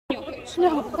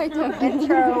No, I don't.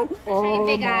 Intro. Oh,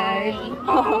 Big eye.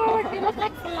 Oh, they look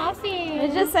like fluffy. You're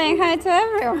just saying hi to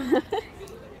everyone.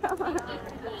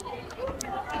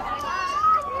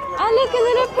 Oh, look, a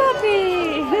little puppy.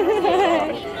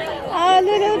 Oh,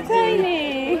 little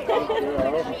tiny.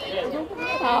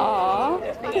 Aww.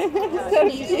 So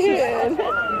cute.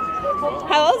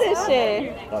 How old is she?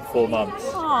 About 4 months.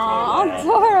 Aww,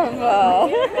 adorable.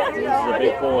 He's a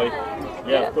big boy.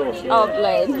 Yeah, of course. Yeah. Oh,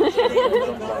 Blade.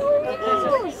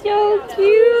 So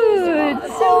cute.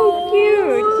 So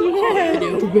cute.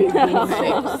 Yes.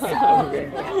 Okay,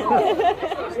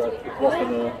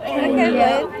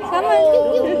 Blade. Come on.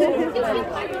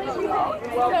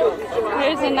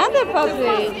 Here's another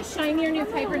puppy. Show me your new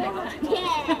paper next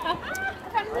time.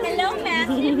 Hello,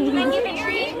 Matthew. Can I give you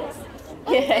earrings?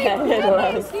 Yeah, it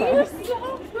was. You're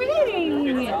so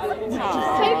pretty.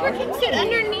 Paper can sit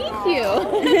underneath you.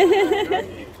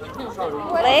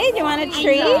 Blade, you want a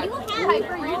treat?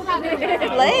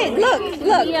 Blade, look.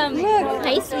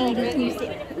 Ice cream.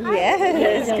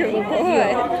 Yes, good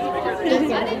boy.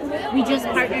 We just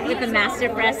partnered with the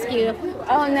Mastiff Rescue.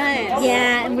 Oh, nice.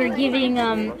 Yeah, and we're giving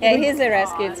Yeah, he's a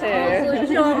rescue too.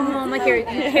 show them like here,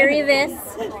 carry this.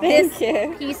 Thank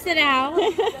you. Piece it out.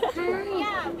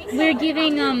 We're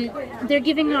giving they're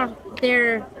giving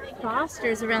their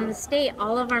fosters around the state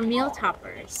all of our meal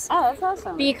toppers. Oh, that's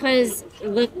awesome. Because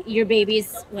look, your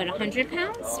baby's what, 100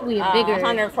 pounds? We have bigger.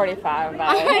 145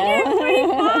 about it.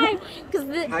 145. Because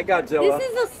Hi, Godzilla. this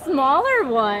is a smaller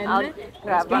one. I'll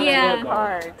grab one of your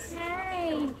cards.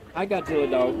 Hi. Hi, Godzilla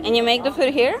dog. And you make the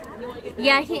food here?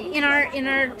 Yeah, in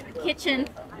our kitchen.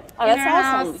 Oh, that's in our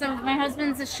awesome. house. So my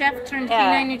husband's a chef turned Yeah.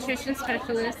 canine nutrition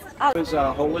specialist. It's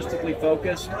holistically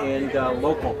focused and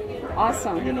local.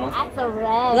 Awesome. You know. That's a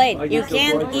red. Blade, you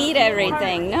can't eat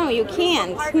everything. No, you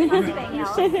can't.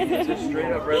 It's a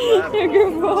straight up red lab. You're a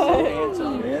good boy.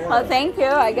 Yeah. Oh, thank you.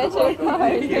 I got your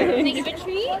card. Can I give you a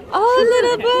treat? Oh,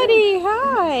 little buddy.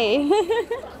 Hi.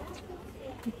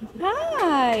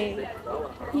 Hi.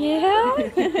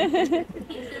 Yeah.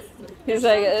 He's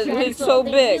like, he's so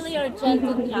They big. really are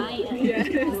gentle giants.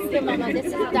 Here, Mama, this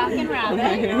is Duck and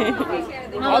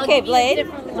Rabbit. Mama, Okay, give me a Blade.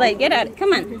 different- Blade, get out.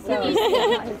 Come on.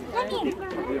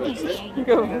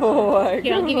 Good boy.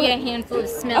 Here, I'll give you a handful of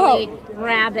smelly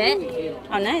rabbit.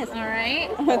 Oh, nice. All right.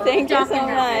 Oh, thank you Duck so and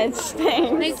rabbit. much.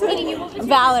 Thanks. Nice meeting you. What was your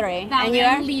Valerie. Valerie. And you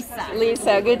are? Lisa.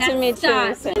 Lisa. Good to That's meet you.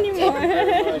 Stott.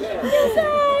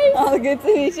 Oh, good to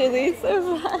meet you, Lisa.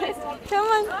 Bye. Come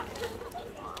on.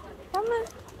 Come on.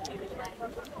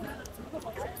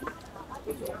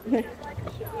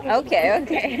 Okay.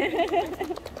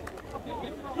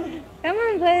 Come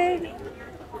on, Blade.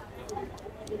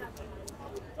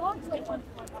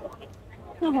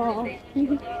 Oh.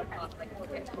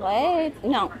 Blade.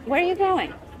 No, where are you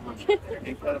going?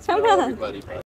 Come on.